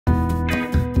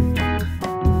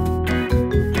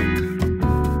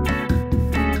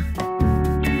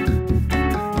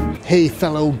Hey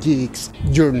fellow geeks,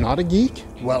 you're not a geek?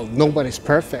 Well, nobody's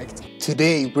perfect.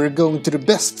 Today we're going to the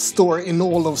best store in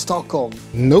all of Stockholm.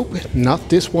 Nope, not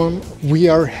this one. We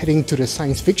are heading to the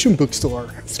Science Fiction Bookstore,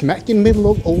 smack in the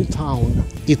middle of Old Town.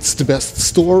 It's the best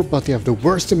store, but they have the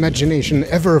worst imagination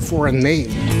ever for a name.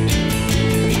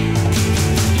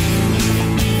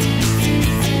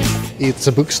 It's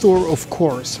a bookstore, of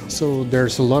course, so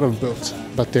there's a lot of books,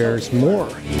 but there's more.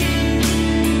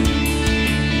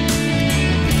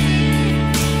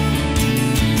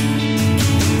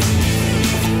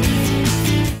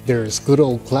 There's good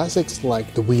old classics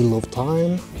like The Wheel of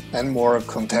Time, and more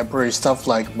contemporary stuff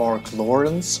like Mark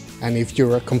Lawrence. And if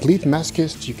you're a complete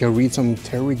masochist, you can read some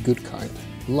Terry Goodkind.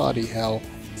 Bloody hell.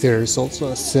 There's also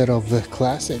a set of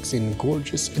classics in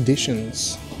gorgeous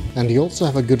editions. And you also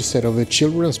have a good set of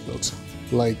children's books,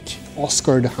 like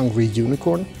Oscar the Hungry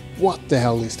Unicorn. What the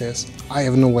hell is this? I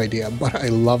have no idea, but I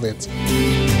love it.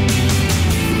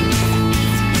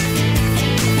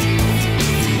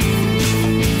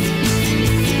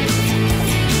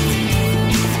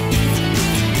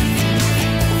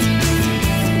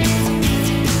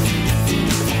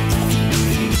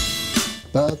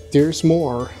 But there's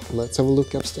more. Let's have a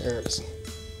look upstairs.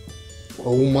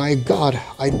 Oh my god,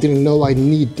 I didn't know I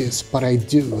need this, but I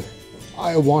do.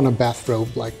 I want a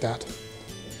bathrobe like that.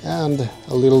 And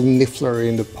a little niffler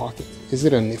in the pocket. Is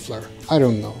it a niffler? I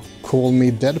don't know. Call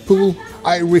me Deadpool?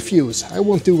 I refuse. I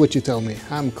won't do what you tell me.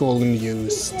 I'm calling you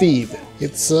Steve.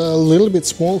 It's a little bit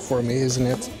small for me, isn't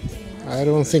it? I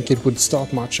don't think it would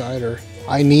stop much either.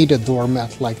 I need a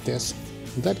doormat like this.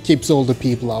 That keeps all the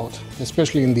people out,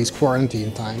 especially in these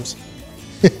quarantine times.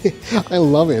 I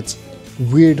love it.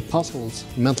 Weird puzzles.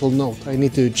 Mental note, I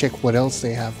need to check what else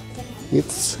they have.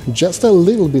 It's just a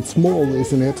little bit small,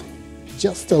 isn't it?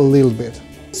 Just a little bit.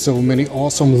 So many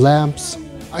awesome lamps.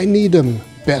 I need them.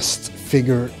 Best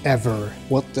figure ever.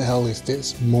 What the hell is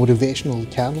this? Motivational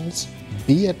candles?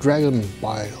 Be a dragon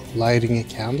by lighting a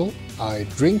candle. I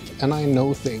drink and I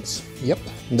know things. Yep,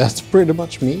 that's pretty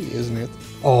much me, isn't it?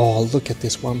 Oh, look at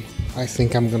this one. I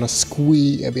think I'm gonna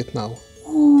squee a bit now.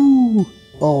 Ooh.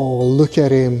 Oh, look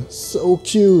at him. So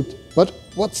cute. But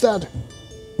what's that?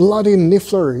 Bloody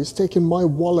niffler. He's taking my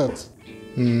wallet.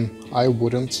 I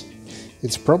wouldn't.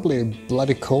 It's probably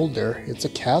bloody cold there. It's a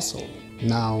castle.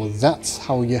 Now that's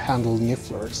how you handle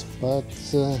nifflers. But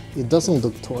it doesn't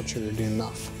look tortured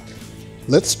enough.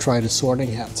 Let's try the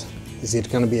sorting hat. Is it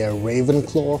gonna be a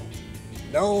Ravenclaw?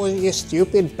 No, you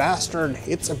stupid bastard.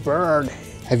 It's a bird.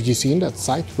 Have you seen that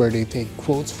site where they take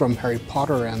quotes from Harry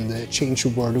Potter and change the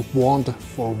word wand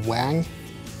for wang?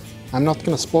 I'm not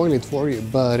gonna spoil it for you,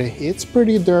 but it's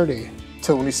pretty dirty.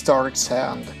 Tony Stark's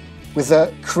hand, with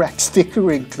a crack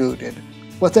sticker included.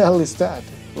 What the hell is that?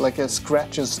 Like a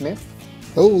scratch and sniff?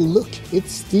 Oh look,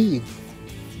 it's Steve.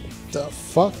 The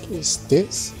fuck is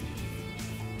this?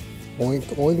 Oink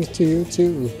oink to you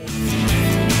too.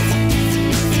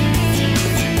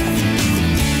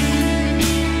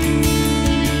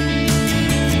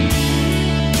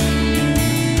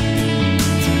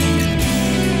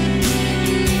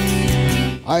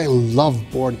 I love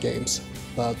board games,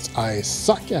 but I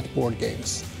suck at board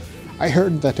games. I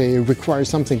heard that they require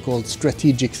something called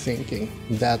strategic thinking.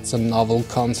 That's a novel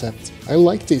concept. I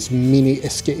like these mini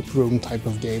escape room type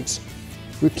of games.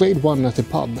 We played one at the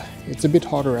pub. It's a bit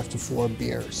harder after 4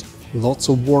 beers. Lots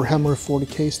of Warhammer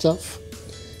 40k stuff.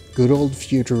 Good old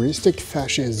futuristic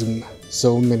fascism.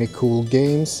 So many cool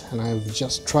games, and I've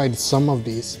just tried some of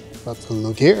these. But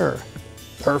look here!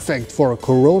 Perfect for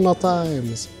Corona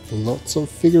times! Lots of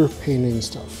figure painting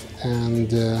stuff, and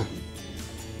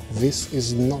this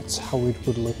is not how it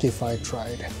would look if I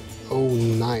tried. Oh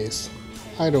nice.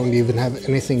 I don't even have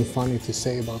anything funny to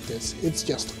say about this, it's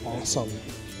just awesome.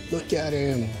 Look at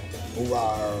him!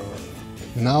 Rawr.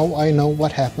 Now I know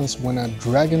what happens when a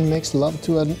dragon makes love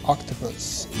to an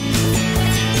octopus.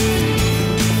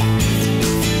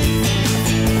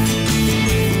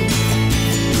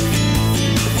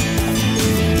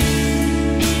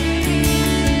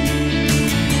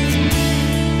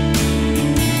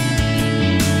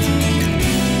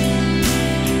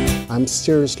 I'm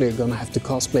seriously gonna have to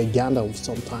cosplay Gandalf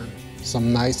sometime.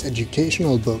 Some nice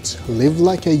educational books. Live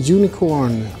like a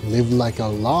unicorn, live like a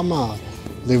llama,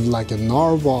 live like a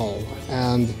narwhal,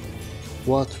 and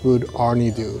what would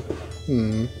Arnie do?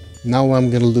 Now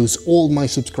I'm gonna lose all my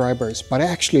subscribers, but I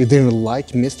actually didn't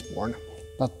like Mistborn.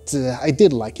 But I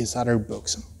did like his other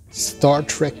books. Star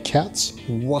Trek cats?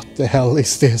 What the hell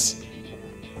is this?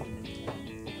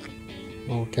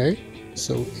 Okay.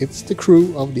 So it's the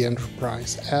crew of the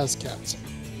Enterprise as cats.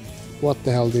 What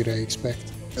the hell did I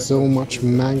expect? So much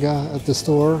manga at the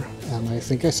store, and I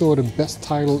think I saw the best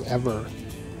title ever.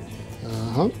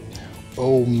 Uh-huh.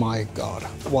 Oh my god,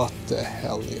 what the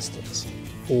hell is this?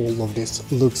 All of this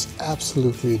looks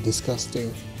absolutely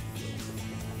disgusting.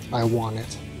 I want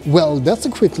it. Well, that's a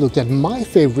quick look at my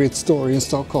favorite store in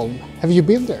Stockholm. Have you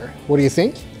been there? What do you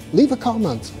think? Leave a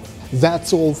comment.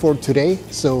 That's all for today,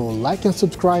 so like and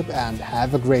subscribe and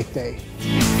have a great day.